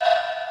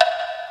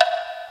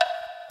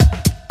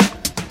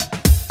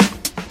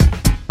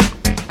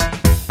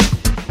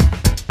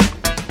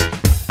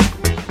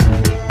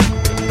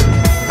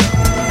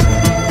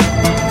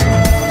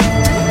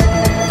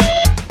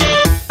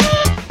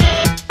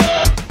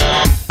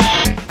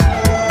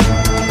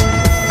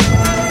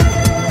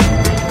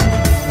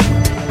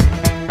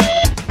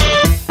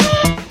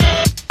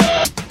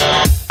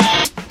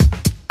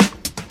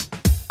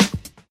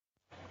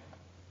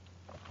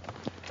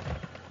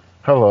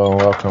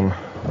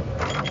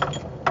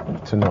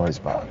to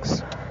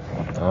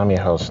NoiseBoxx. I'm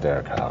your host,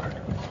 Derek Howard.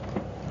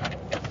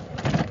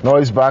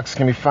 NoiseBoxx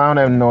can be found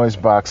at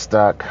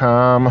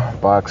NoiseBoxx.com.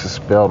 Box is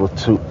spelled with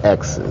 2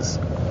 X's.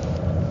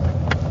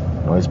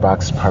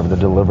 NoiseBoxx is part of the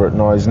Deliberate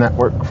Noise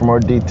Network. For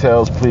more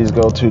details, please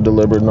go to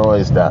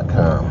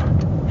deliberatenoise.com.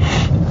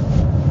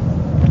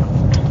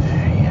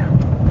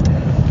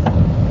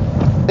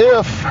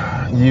 If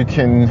you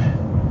can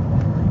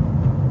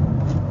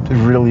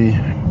really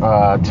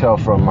tell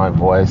from my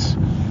voice,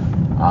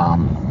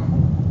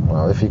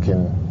 well, if you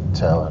can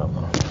tell, I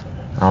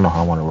don't know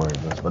how I want to word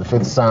this, but if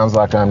it sounds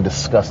like I'm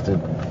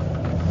disgusted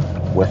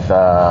with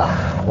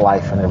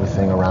life and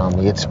everything around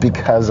me, it's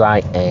because I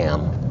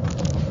am.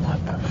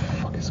 What the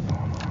fuck is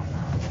going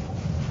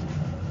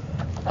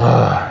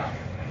on?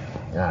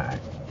 Alright.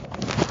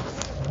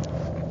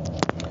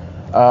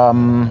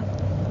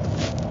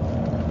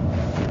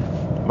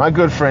 My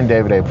good friend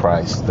David A.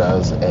 Price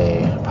does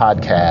a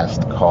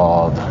podcast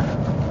called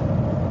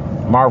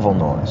Marvel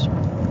Noise.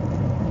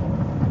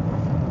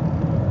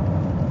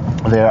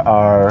 There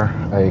are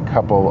a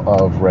couple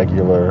of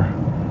regular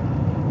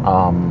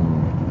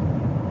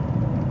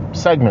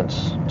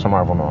segments to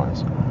Marvel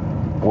Noise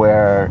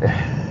where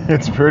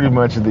it's pretty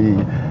much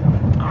the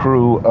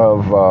crew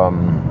of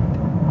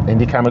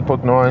Indie Comic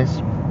Book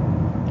Noise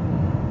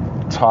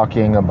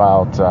talking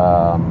about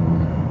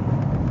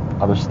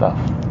other stuff.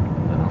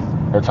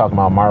 They're talking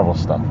about Marvel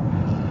stuff.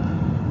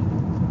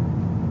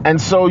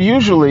 And so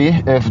usually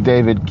if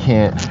David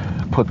can't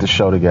put the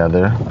show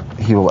together,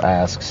 he will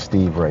ask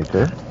Steve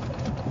Raker,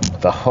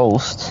 the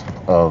host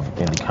of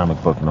Indie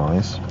Comic Book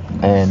Noise,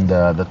 and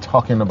the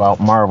Talking About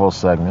Marvel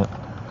segment,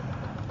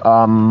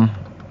 to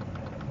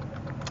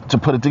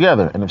put it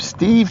together. And if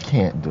Steve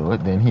can't do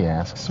it, then he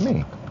asks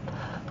me.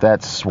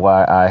 That's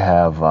why I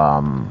have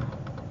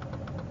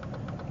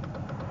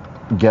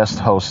guest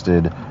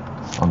hosted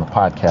on the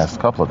podcast a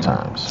couple of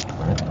times,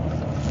 right?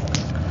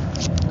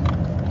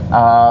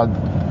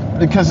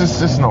 Because it's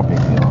just no big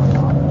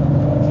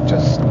deal.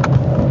 Just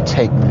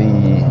take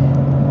the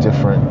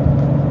different,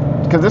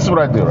 because this is what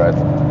I do, right?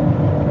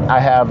 I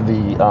have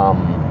the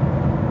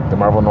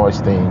Marvel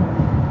Noise theme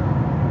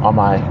on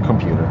my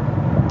computer.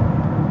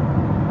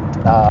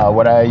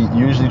 What I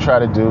usually try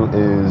to do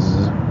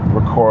is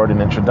record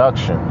an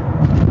introduction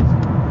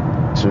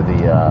to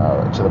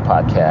the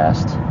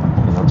podcast.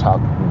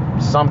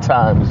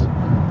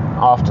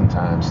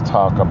 Oftentimes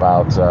talk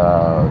about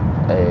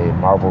a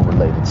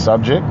Marvel-related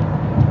subject.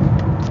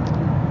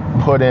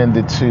 Put in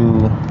the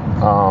 2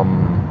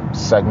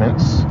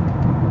 segments,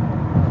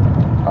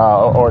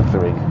 or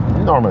 3.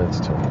 Normally it's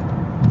 2.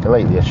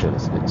 Lately I should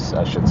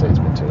say it's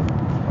been 2.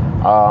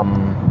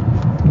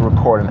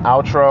 Record an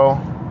outro.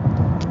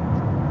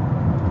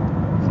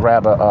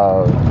 Grab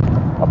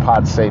a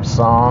pod-safe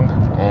song,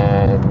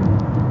 and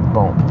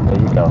boom, there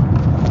you go.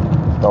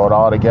 Throw it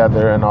all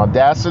together in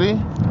Audacity.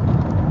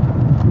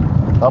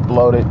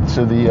 Upload it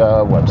to the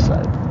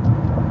website.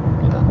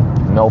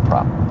 No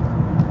problem.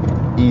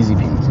 Easy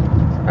peasy,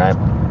 right?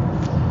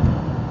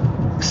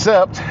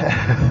 Except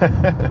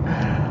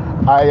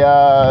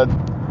I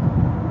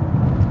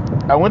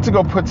went to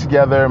go put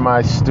together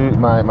my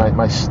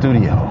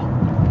studio,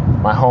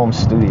 my home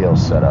studio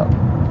setup,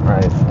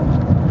 right?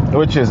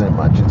 Which isn't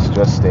much. It's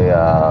just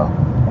a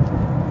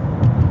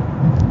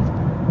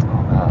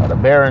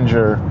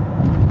Behringer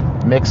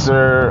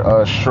mixer,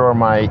 a Shure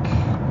mic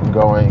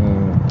going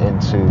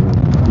into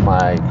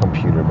my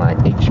computer, my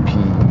HP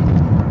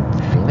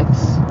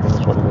Phoenix, I think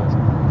that's what it is.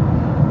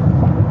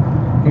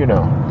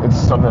 It's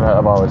something that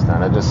I've always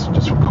done. I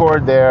just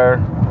record there.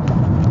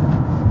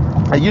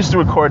 I used to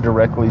record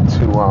directly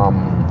to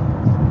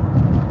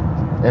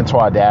into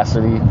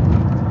Audacity,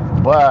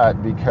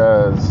 but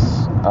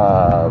because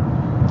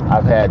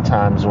I've had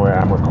times where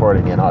I'm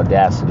recording in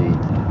Audacity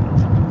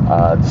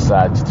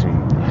decides to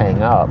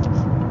hang up,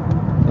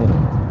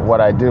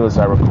 what I do is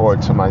I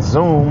record to my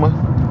Zoom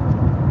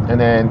and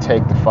then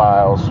take the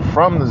files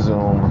from the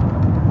Zoom,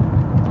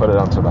 put it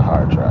onto the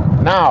hard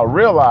drive. Now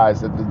realize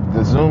that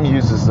the Zoom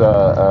uses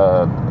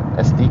a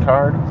SD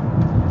card,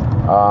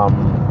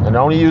 and it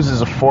only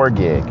uses a 4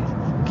 gig.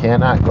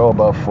 Cannot go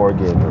above 4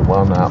 gig. It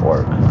will not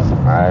work.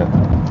 All right.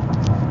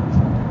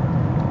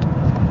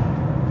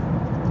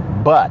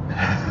 But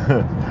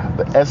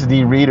the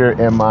SD reader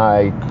in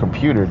my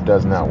computer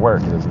does not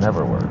work. It has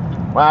never worked.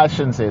 Well, I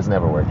shouldn't say it's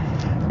never worked.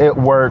 It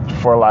worked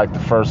for like the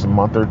first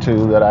month or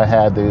 2 that I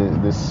had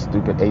this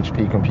stupid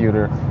HP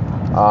computer.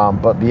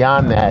 But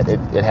beyond that,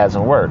 it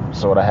hasn't worked.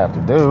 So what I have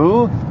to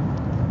do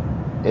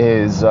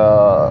is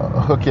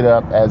hook it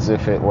up as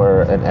if it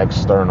were an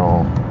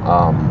external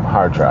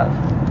hard drive,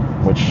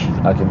 which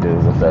I can do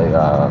with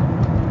a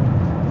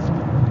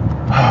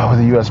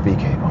USB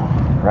cable,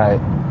 right?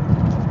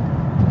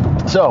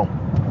 So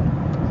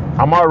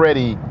I'm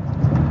already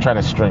trying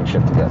to string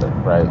shit together,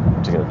 right,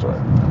 to get it to it.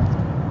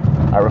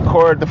 I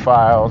record the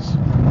files,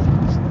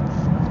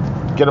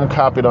 get them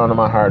copied onto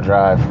my hard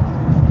drive,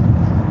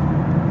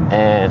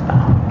 and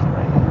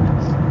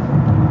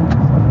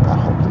I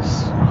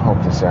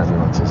hope this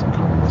ambulance isn't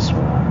coming this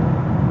way.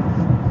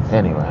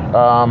 Anyway,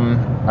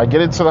 I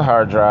get it to the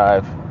hard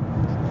drive,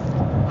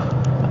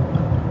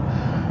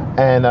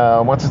 and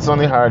once it's on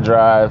the hard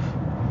drive,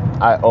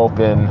 I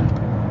open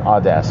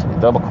Audacity.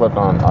 Double click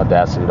on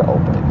Audacity to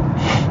open it.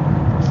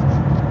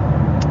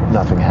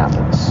 Nothing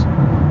happens.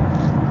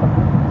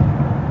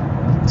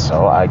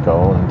 So I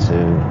go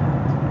into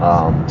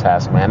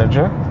Task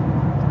Manager,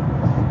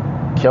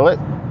 kill it,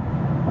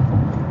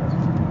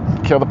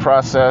 kill the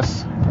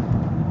process,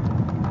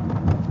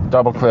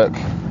 double click,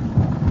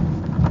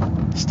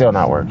 still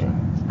not working.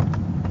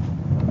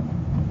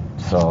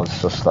 So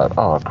it's just like,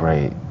 oh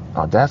great,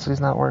 Audacity's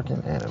not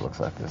working, and it looks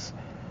like this.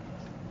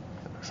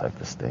 It looks like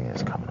this thing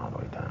is coming all the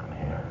way down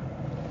here.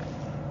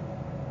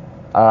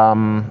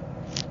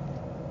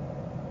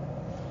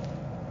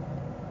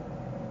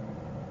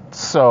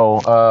 So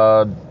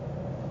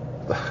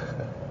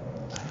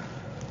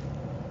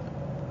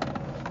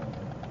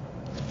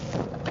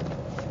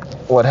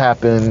what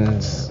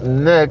happens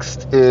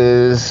next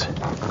is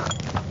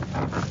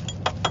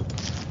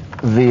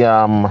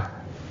the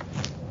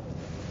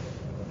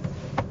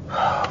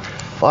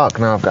fuck,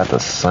 now I've got the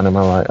sun in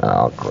my light.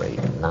 Oh great,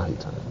 now he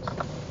turns.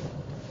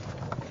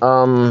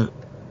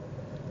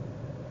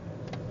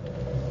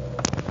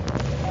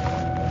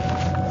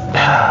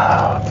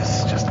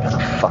 This has just been a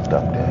fucked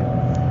up day.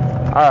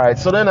 Alright,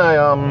 so then I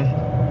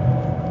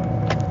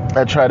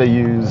try to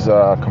use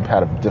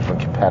different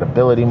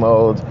compatibility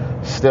modes,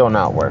 still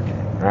not working,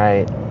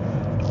 right?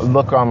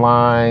 Look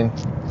online,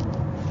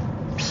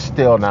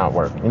 still not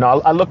working. You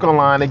know, I look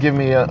online, they give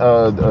me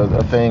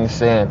a thing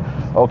saying,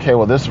 okay,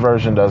 well this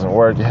version doesn't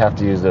work, you have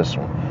to use this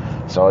one.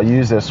 So I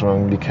use this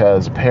one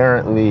because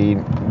apparently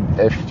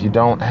if you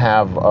don't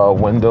have a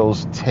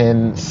Windows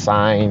 10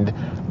 signed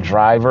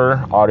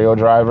driver, audio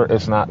driver,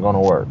 it's not going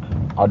to work.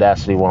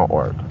 Audacity won't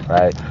work,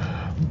 right?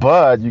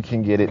 But you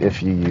can get it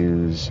if you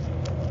use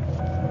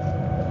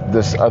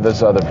this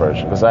other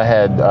version. Because I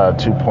had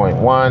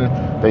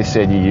 2.1, they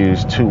said you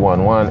use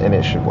 2.11 and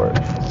it should work.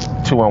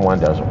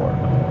 2.11 doesn't work.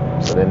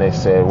 So then they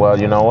said, well,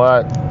 you know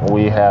what?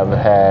 We have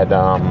had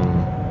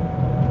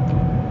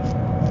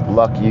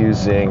luck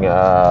using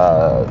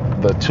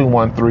the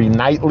 2.13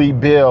 nightly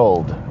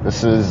build.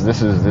 This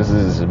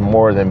is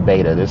more than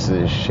beta. This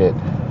is shit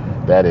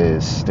that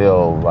is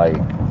still like,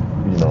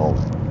 you know,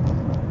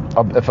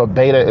 if a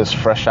beta is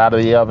fresh out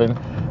of the oven,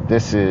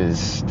 this is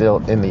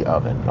still in the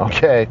oven,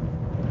 okay?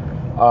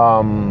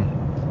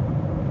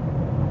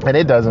 And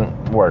it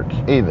doesn't work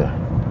either.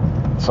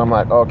 So I'm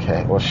like,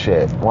 okay, well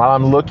shit. While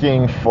I'm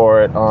looking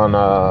for it on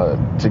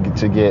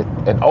to get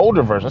an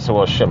older version, I said,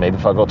 well shit, maybe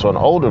if I go to an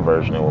older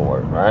version it will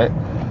work, right?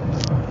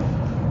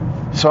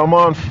 So I'm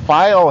on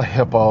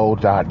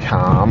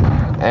filehippo.com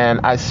and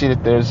I see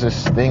that there's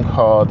this thing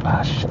called,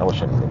 I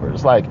wish I knew the word.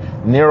 It's like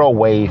Nero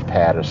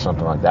WavePad or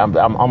something like that.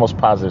 I'm almost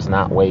positive it's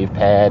not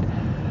WavePad,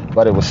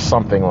 but it was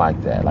something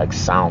like that, like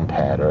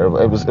SoundPad,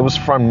 or it was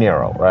from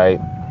Nero, right?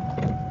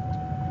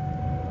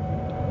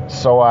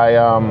 So I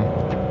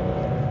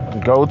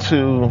go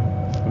to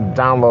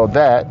download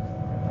it,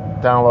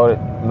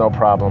 no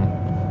problem.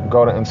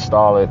 Go to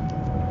install it,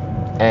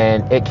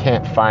 and it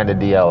can't find a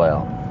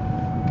DLL.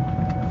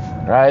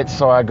 Right,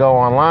 so I go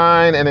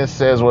online and it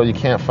says, well, you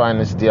can't find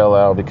this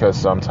DLL because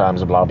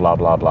sometimes blah, blah,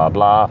 blah, blah,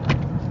 blah.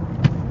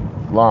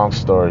 Long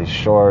story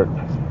short,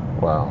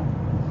 well,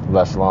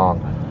 less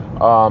long.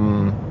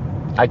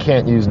 I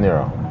can't use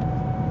Nero.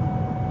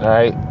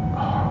 Right?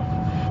 Oh,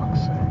 for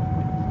fuck's sake.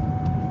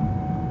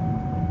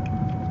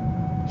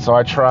 So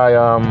I try,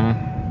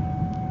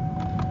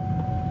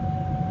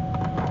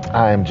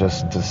 I am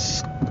just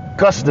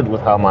disgusted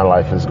with how my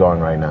life is going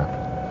right now.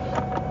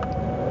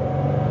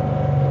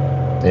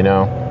 You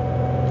know,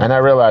 and I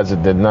realize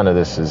that none of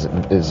this is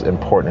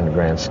important in the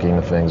grand scheme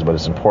of things, but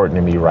it's important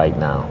to me right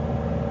now.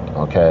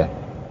 Okay,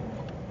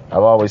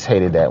 I've always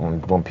hated that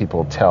when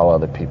people tell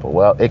other people,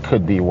 well, it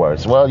could be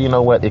worse. Well, you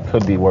know what, it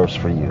could be worse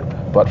for you,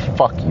 but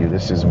fuck you,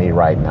 this is me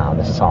right now.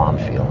 This is how I'm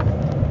feeling.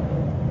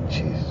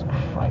 Jesus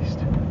Christ.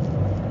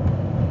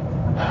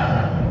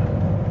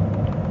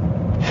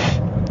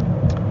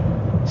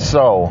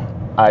 So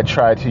I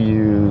tried to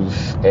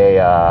use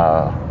a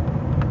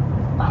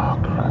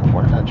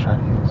what did I try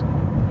to use?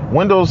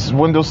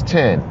 Windows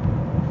 10.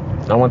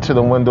 I went to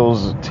the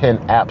Windows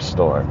 10 App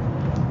Store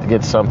to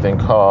get something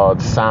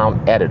called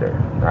Sound Editor.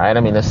 Right?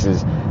 I mean, this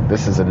is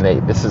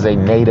a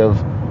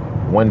native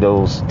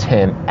Windows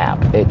 10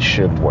 app. It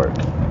should work.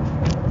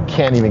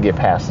 Can't even get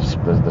past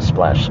the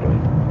splash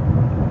screen.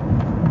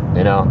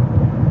 You know,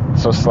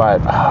 so it's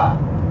like,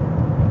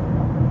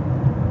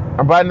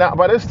 and by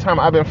this time,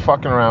 I've been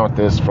fucking around with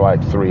this for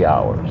like 3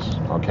 hours.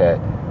 Okay,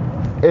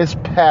 it's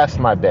past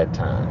my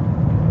bedtime.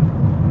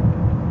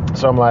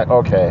 So I'm like,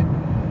 okay,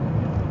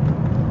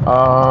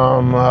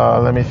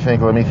 let me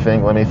think.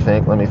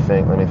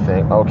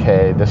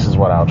 Okay, this is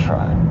what I'll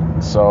try.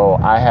 So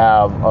I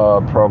have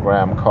a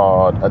program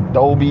called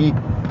Adobe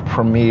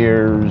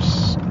Premiere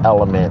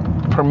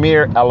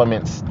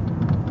Elements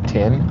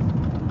 10,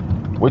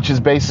 which is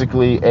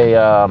basically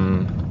a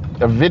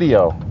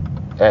video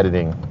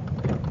editing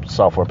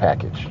software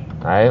package.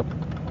 All right.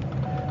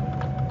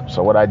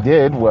 So what I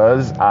did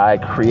was I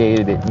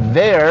created it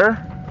there,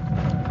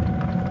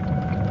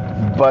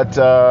 but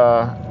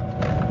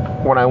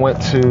when I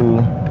went to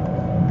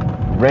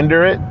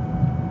render it,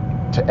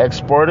 to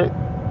export it,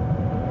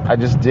 I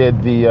just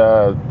did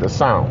the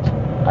sound.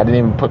 I didn't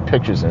even put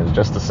pictures in, it's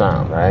just the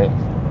sound, right?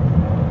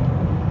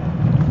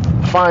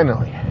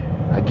 Finally,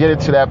 I get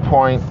it to that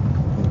point,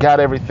 got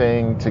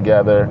everything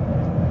together.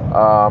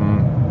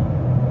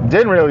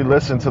 Didn't really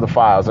listen to the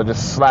files. I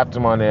just slapped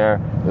them on there.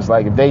 It's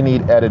like if they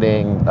need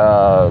editing,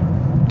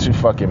 too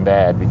fucking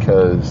bad,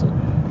 because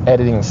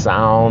editing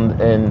sound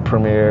in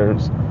Premiere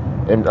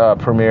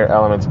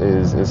Elements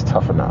is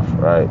tough enough,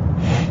 right?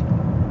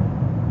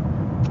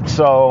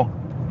 So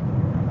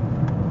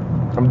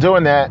I'm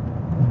doing that.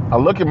 I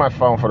look at my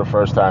phone for the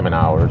first time in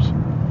hours.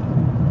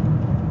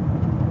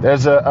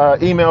 There's a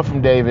email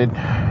from David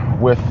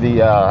with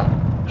the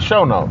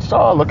show notes. So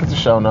I look at the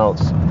show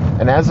notes,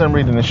 and as I'm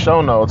reading the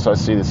show notes, I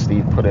see that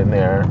Steve put in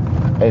there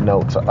a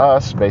note to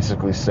us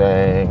basically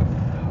saying,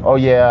 oh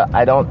yeah,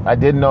 I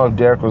didn't know if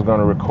Derek was going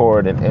to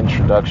record an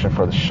introduction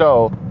for the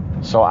show,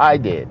 so I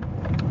did.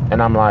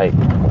 And I'm like,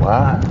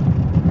 what?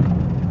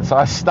 So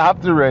I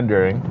stopped the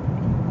rendering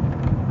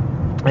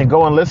and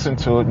go and listen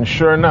to it, and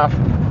sure enough,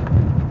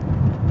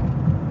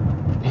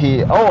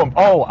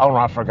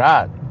 I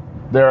forgot.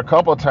 There are a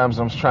couple of times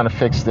I was trying to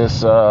fix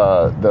this,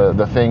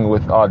 the thing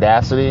with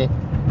Audacity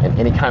and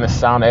any kind of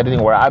sound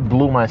editing where I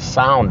blew my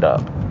sound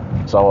up.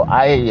 So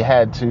I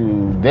had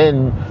to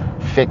then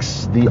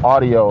fix the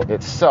audio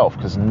itself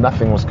because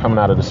nothing was coming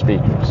out of the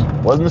speakers.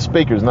 It wasn't the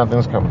speakers, nothing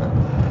was coming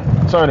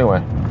out. So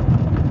anyway,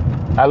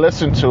 I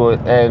listened to it,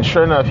 and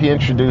sure enough, he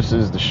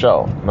introduces the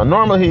show. Now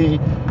normally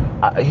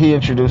he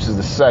introduces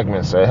the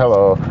segment, say,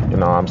 hello,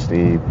 I'm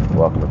Steve,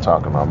 welcome to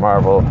Talking About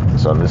Marvel,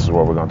 so this is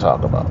what we're going to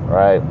talk about,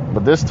 right?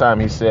 But this time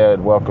he said,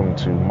 welcome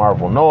to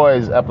Marvel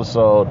Noise,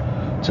 episode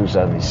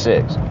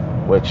 276,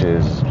 which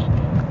is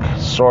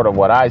sort of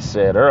what I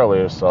said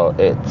earlier, so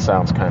it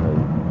sounds kind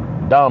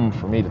of dumb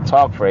for me to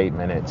talk for 8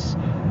 minutes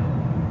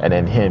and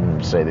then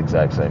him say the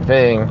exact same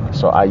thing.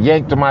 So I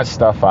yanked my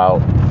stuff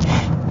out,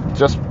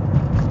 just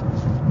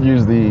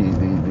use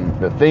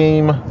the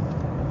theme,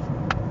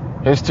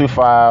 his 2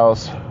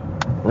 files,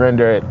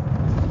 render it.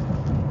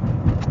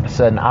 It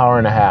said an hour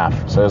and a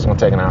half, so it's gonna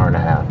take an hour and a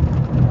half.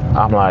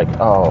 I'm like,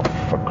 oh,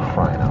 for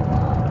crying out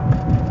loud.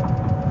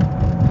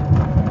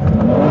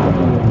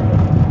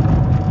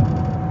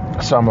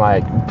 So I'm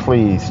like,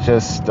 please,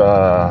 just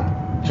don't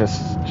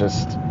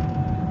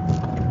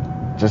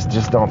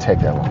take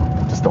that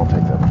long. Just don't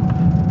take that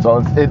long.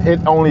 So it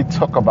only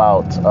took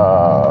about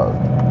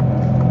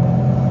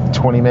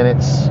 20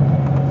 minutes.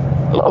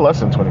 A little less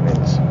than 20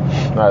 minutes,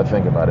 now that I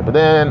think about it. But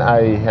then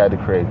I had to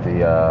create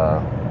the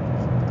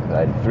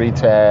ID3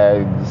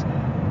 tags.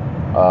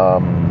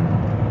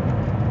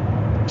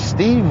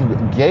 Steve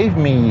gave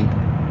me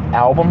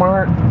album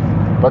art,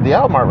 but the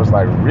album art was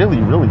like really,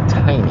 really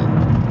tiny.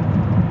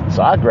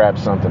 So I grabbed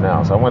something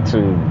else. I went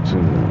to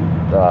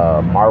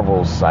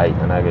Marvel's site,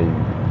 and I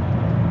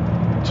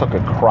took a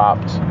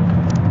cropped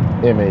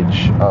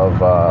image of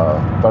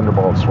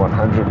Thunderbolts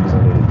 100 because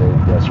I knew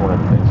that's one of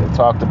the things they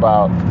talked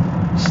about.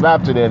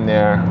 Slapped it in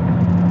there,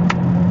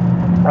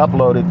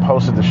 uploaded,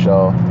 posted the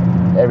show.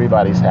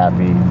 Everybody's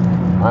happy.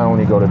 I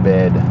only go to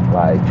bed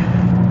like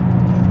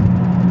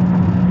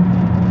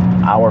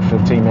hour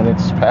 15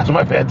 minutes past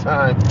my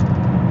bedtime.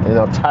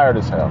 I'm tired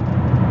as hell.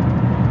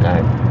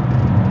 Okay.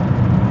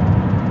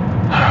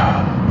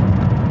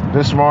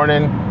 This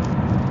morning.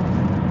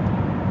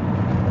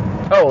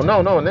 Oh no!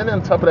 And then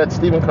on top of that,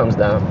 Steven comes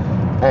down,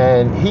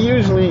 and he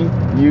usually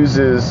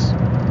uses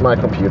my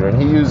computer,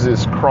 and he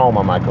uses Chrome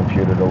on my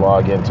computer to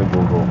log into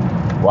Google,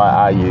 while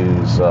I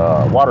use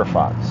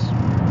WaterFox,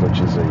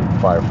 which is a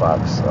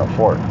Firefox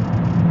fork.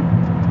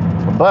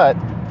 But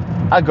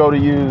I go to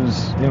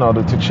use,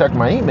 to check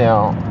my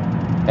email,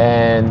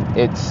 and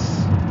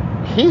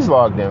he's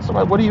logged in. So I'm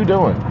like, what are you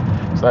doing?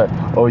 It's like,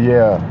 oh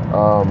yeah,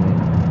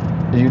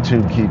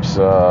 YouTube keeps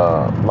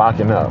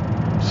locking up.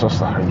 So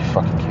it's like, are you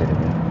fucking kidding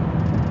me?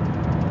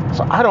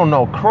 So I don't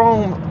know,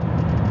 Chrome,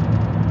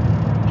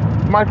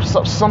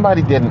 Microsoft,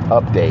 somebody did an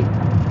update,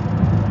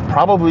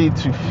 probably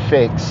to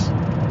fix,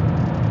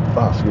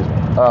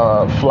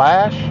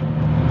 Flash,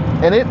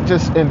 and it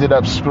just ended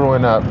up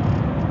screwing up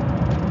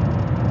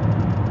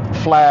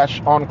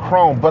Flash on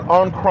Chrome, but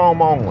on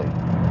Chrome only.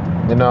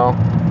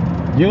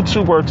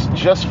 YouTube works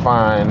just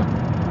fine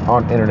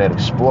on Internet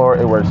Explorer.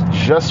 It works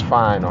just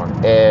fine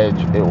on Edge.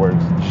 It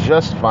works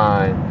just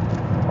fine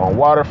on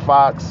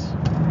WaterFox,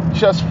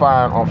 just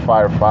fine on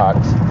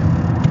Firefox.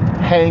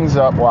 Hangs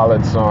up while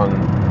it's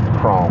on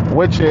Chrome,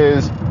 which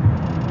is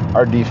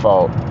our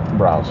default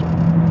browser.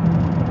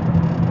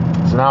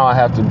 So now I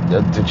have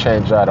to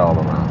change that all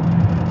around.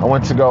 I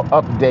went to go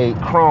update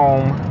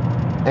Chrome,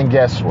 and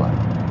guess what?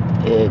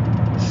 It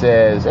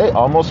says, hey,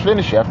 almost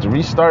finished. You have to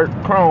restart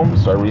Chrome.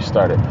 So I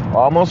restarted.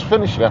 Almost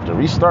finished. You have to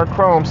restart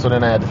Chrome. So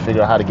then I had to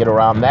figure out how to get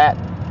around that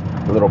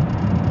little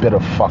bit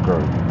of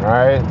fuckery. All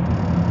right.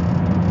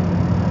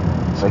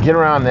 So I get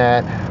around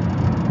that.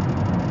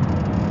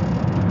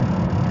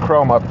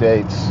 Chrome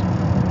updates,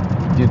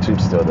 YouTube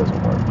still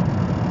doesn't work.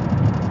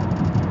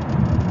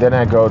 Then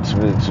I go to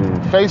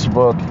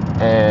Facebook,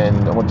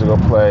 and I went to go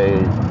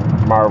play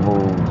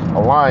Marvel's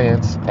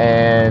Alliance,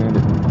 and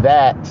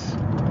that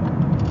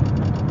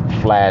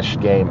Flash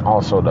game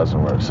also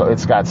doesn't work. So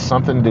it's got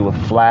something to do with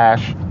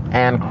Flash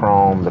and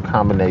Chrome. The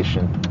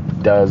combination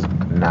does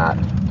not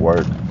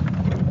work.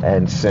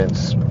 And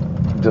since,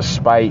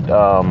 despite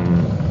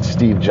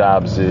Steve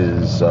Jobs'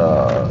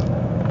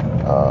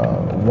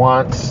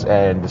 wants,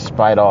 and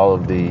despite all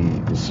of the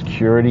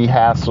security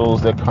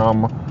hassles that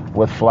come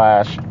with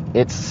Flash,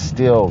 it's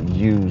still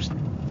used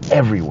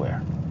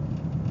everywhere.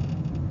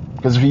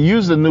 Because if you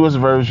use the newest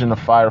version of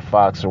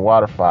Firefox or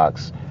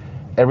WaterFox,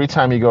 every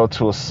time you go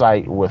to a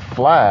site with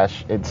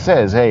Flash, it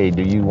says, hey,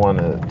 do you want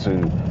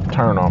to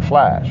turn on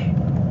Flash?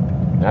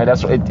 Right?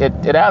 That's what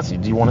it asks you,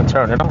 do you want to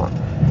turn it on?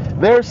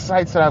 There's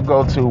sites that I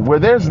go to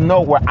where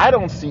I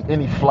don't see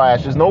any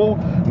Flash. There's no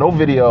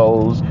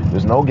videos,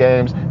 there's no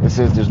games. It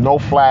says there's no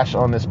Flash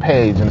on this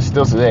page, and it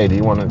still says, hey, do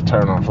you want to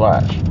turn on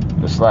Flash?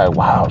 It's like,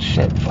 wow,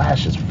 shit,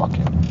 Flash is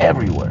fucking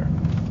everywhere,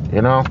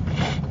 you know?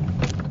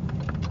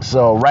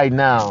 So right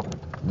now,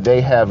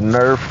 they have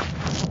nerfed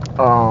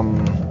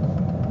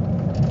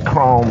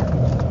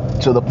Chrome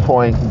to the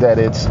point that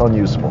it's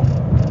unusable.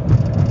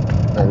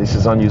 At least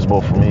it's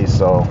unusable for me,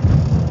 so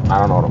I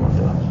don't know what I'm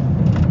gonna do.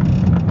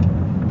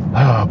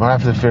 But I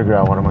have to figure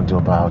out what I'm gonna do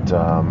about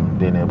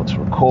being able to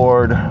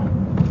record.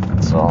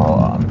 So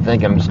I'm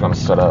thinking I'm just gonna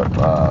set up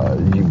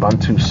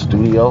Ubuntu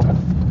Studio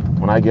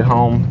when I get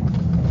home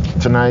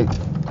tonight.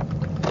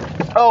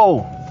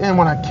 Oh, and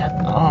when I get,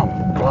 oh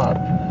my God,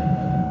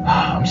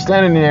 I'm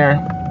standing there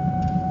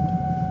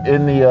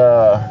in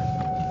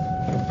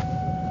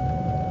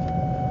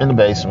the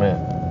basement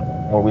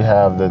where we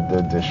have the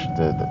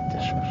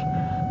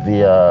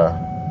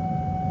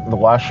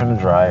washer and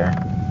the dryer,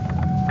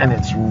 and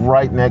it's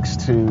right next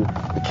to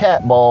the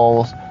cat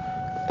balls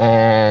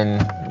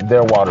and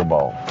their water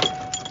bowl.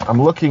 I'm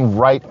looking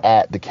right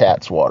at the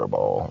cat's water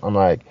bowl. I'm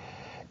like,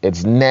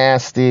 it's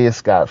nasty.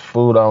 It's got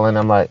food all in it.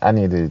 I'm like, I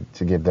need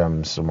to give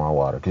them some more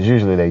water, because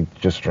usually they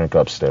just drink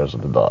upstairs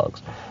with the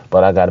dogs.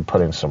 But I got to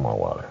put in some more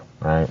water,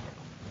 right?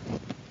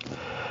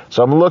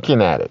 So I'm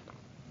looking at it,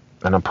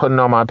 and I'm putting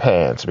on my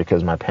pants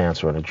because my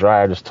pants were in the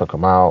dryer. Just took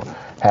them out.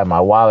 Had my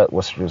wallet,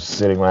 which was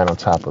sitting right on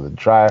top of the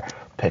dryer.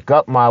 Pick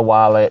up my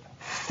wallet,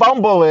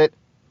 fumble it.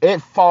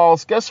 It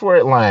falls. Guess where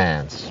it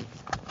lands?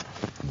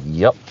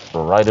 Yep,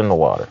 right in the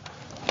water.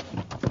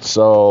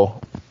 So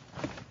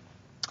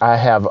I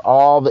have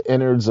all the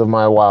innards of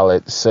my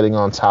wallet sitting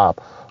on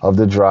top of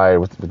the dryer,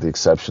 with the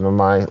exception of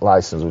my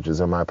license, which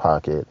is in my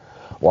pocket,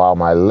 while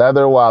my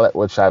leather wallet,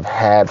 which I've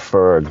had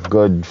for a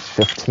good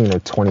 15 or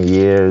 20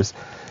 years,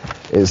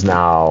 is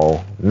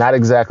now not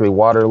exactly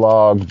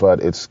waterlogged, but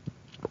it's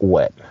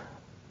wet.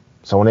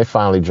 So when it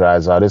finally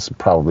dries out, it's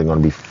probably going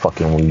to be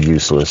fucking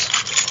useless.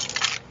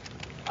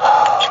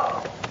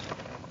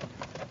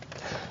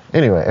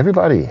 Anyway,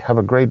 everybody, have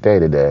a great day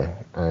today.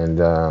 And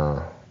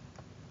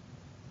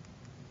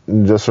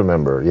just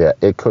remember, yeah,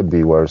 it could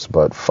be worse,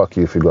 but fuck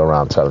you if you go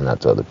around telling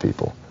that to other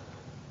people.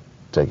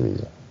 Take it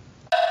easy.